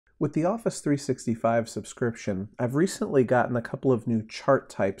With the Office 365 subscription, I've recently gotten a couple of new chart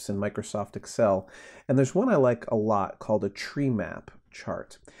types in Microsoft Excel, and there's one I like a lot called a Treemap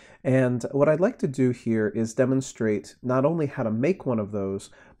Chart. And what I'd like to do here is demonstrate not only how to make one of those,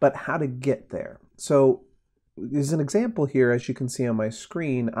 but how to get there. So as an example here, as you can see on my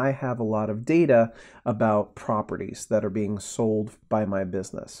screen, I have a lot of data about properties that are being sold by my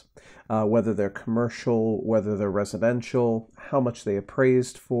business, whether they're commercial, whether they're residential, how much they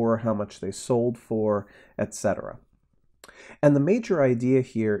appraised for, how much they sold for, etc. And the major idea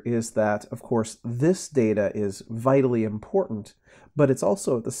here is that, of course, this data is vitally important, but it's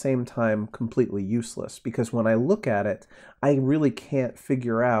also at the same time completely useless, because when I look at it, I really can't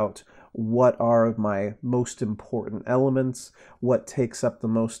figure out what are my most important elements, what takes up the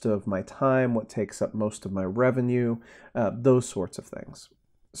most of my time, what takes up most of my revenue, those sorts of things.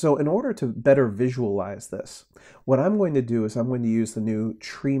 So in order to better visualize this, what I'm going to do is I'm going to use the new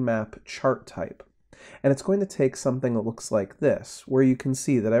Treemap Chart type. And it's going to take something that looks like this, where you can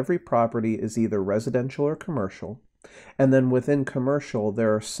see that every property is either residential or commercial. And then within commercial,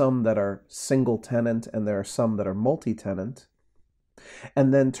 there are some that are single tenant and there are some that are multi-tenant.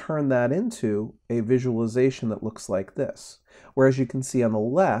 And then turn that into a visualization that looks like this. Whereas you can see on the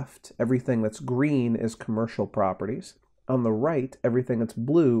left, everything that's green is commercial properties. On the right, everything that's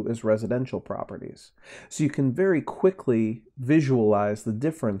blue is residential properties. So you can very quickly visualize the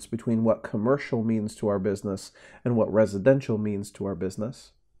difference between what commercial means to our business and what residential means to our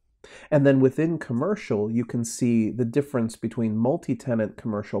business. And then within commercial, you can see the difference between multi-tenant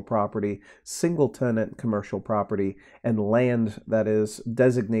commercial property, single-tenant commercial property, and land that is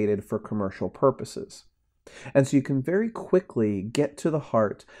designated for commercial purposes. And so you can very quickly get to the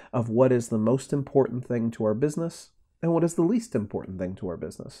heart of what is the most important thing to our business and what is the least important thing to our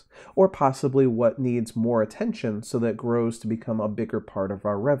business, or possibly what needs more attention so that it grows to become a bigger part of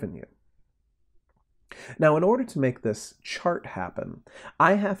our revenue. Now, in order to make this chart happen,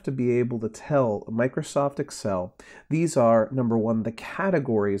 I have to be able to tell Microsoft Excel, these are, number one, the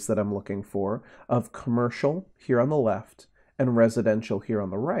categories that I'm looking for of commercial here on the left and residential here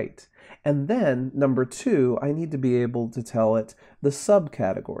on the right. And then, number two, I need to be able to tell it the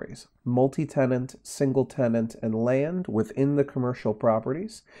subcategories, multi-tenant, single-tenant, and land within the commercial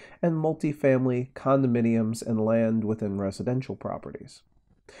properties, and multifamily, condominiums, and land within residential properties.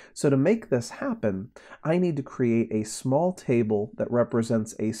 So to make this happen, I need to create a small table that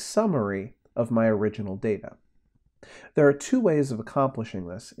represents a summary of my original data. There are two ways of accomplishing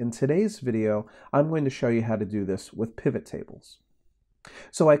this. In today's video, I'm going to show you how to do this with pivot tables.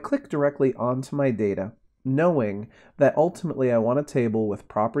 So I click directly onto my data, knowing that ultimately I want a table with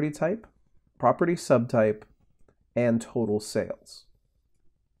property type, property subtype, and total sales.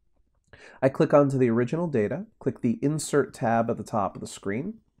 I click onto the original data, click the Insert tab at the top of the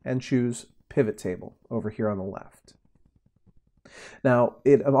screen, and choose Pivot Table over here on the left. Now,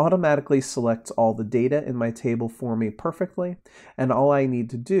 it automatically selects all the data in my table for me perfectly, and all I need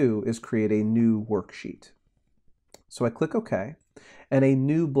to do is create a new worksheet. So I click OK, and a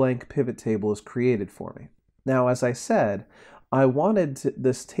new blank pivot table is created for me. Now, as I said, I wanted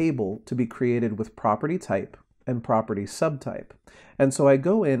this table to be created with property type and property subtype. And so I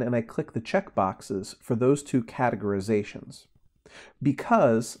go in and I click the check boxes for those two categorizations.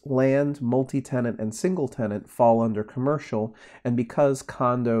 Because land, multi-tenant, and single-tenant fall under commercial, and because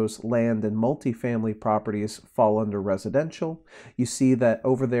condos, land, and multifamily properties fall under residential, you see that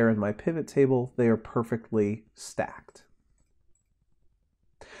over there in my pivot table, they are perfectly stacked.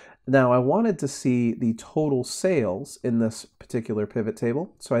 Now, I wanted to see the total sales in this particular pivot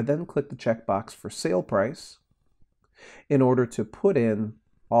table, so I then click the checkbox for sale price in order to put in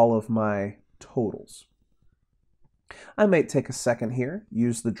all of my totals. I might take a second here,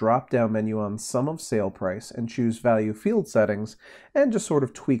 use the drop-down menu on Sum of Sale Price and choose Value Field Settings and just sort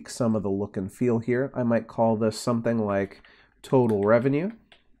of tweak some of the look and feel here. I might call this something like Total Revenue.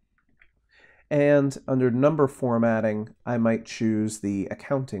 And under number formatting, I might choose the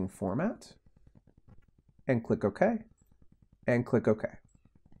accounting format and click OK and click OK.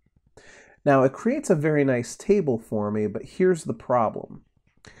 Now, it creates a very nice table for me, but here's the problem.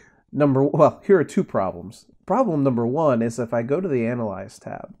 Here are two problems. Problem number one is if I go to the Analyze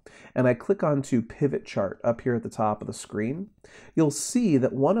tab and I click onto Pivot Chart up here at the top of the screen, you'll see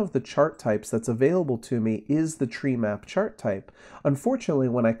that one of the chart types that's available to me is the Treemap Chart type. Unfortunately,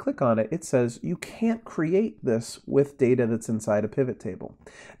 when I click on it, it says you can't create this with data that's inside a pivot table.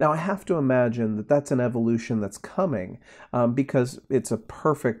 Now, I have to imagine that that's an evolution that's coming because it's a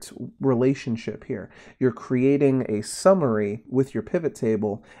perfect relationship here. You're creating a summary with your pivot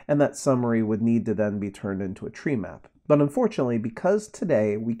table, and that summary would need to then be turned into a tree map. But unfortunately, because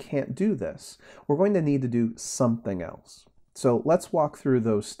today we can't do this, we're going to need to do something else. So let's walk through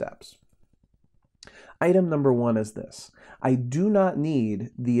those steps. Item number one is this. I do not need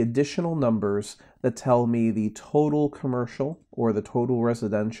the additional numbers that tell me the total commercial or the total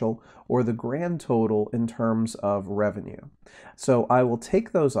residential or the grand total in terms of revenue. So I will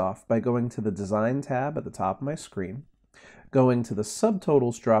take those off by going to the Design tab at the top of my screen, going to the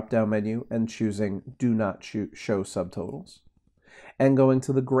Subtotals drop-down menu and choosing Do Not Show Subtotals, and going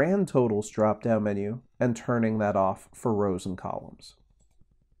to the Grand Totals drop-down menu and turning that off for rows and columns.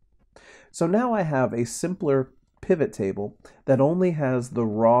 So now I have a simpler pivot table that only has the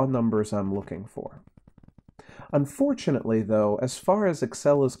raw numbers I'm looking for. Unfortunately, though, as far as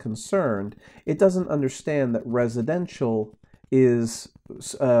Excel is concerned, it doesn't understand that residential is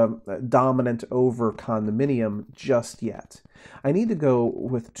dominant over condominium just yet. I need to go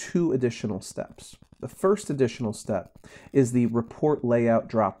with two additional steps. The first additional step is the Report Layout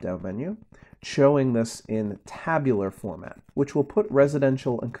drop-down menu, showing this in tabular format, which will put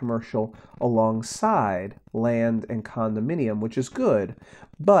residential and commercial alongside land and condominium, which is good.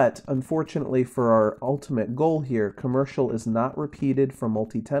 But unfortunately for our ultimate goal here, commercial is not repeated for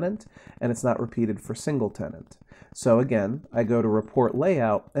multi-tenant and it's not repeated for single tenant. So again, I go to Report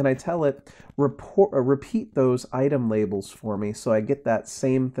Layout and I tell it, repeat those item labels for me so I get that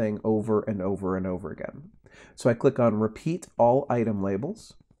same thing over and over and over again. So I click on Repeat All Item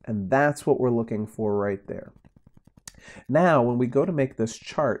Labels, and that's what we're looking for right there. Now, when we go to make this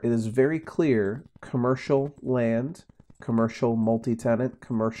chart, it is very clear: commercial land, commercial multi-tenant,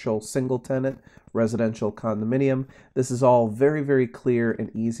 commercial single tenant, residential condominium. This is all very, very clear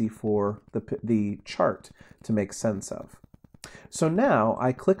and easy for the chart to make sense of. So now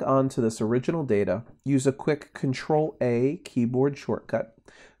I click onto this original data, use a quick Control-A keyboard shortcut,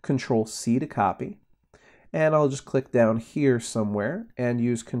 Control-C to copy, and I'll just click down here somewhere and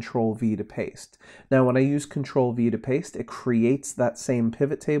use Control-V to paste. Now when I use Control-V to paste, it creates that same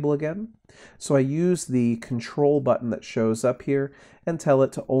pivot table again. So I use the Control button that shows up here and tell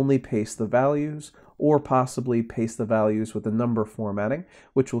it to only paste the values, or possibly paste the values with the number formatting,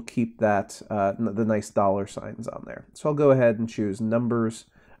 which will keep that the nice dollar signs on there. So I'll go ahead and choose numbers,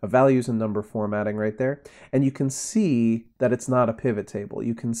 values and number formatting right there. And you can see that it's not a pivot table.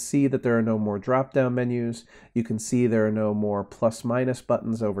 You can see that there are no more drop-down menus. You can see there are no more plus minus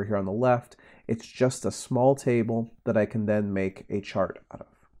buttons over here on the left. It's just a small table that I can then make a chart out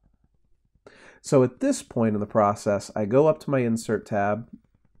of. So at this point in the process, I go up to my Insert tab.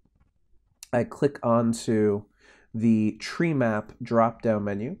 I click onto the Treemap drop-down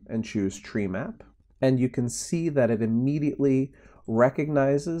menu and choose Treemap. And you can see that it immediately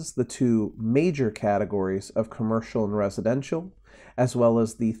recognizes the two major categories of commercial and residential, as well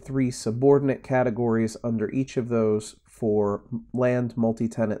as the three subordinate categories under each of those for land,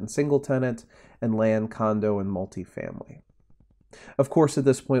 multi-tenant, and single-tenant, and land, condo, and multifamily. Of course, at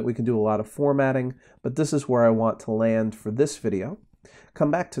this point, we can do a lot of formatting, but this is where I want to land for this video. Come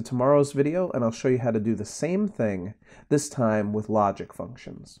back to tomorrow's video, and I'll show you how to do the same thing, this time with logic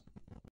functions.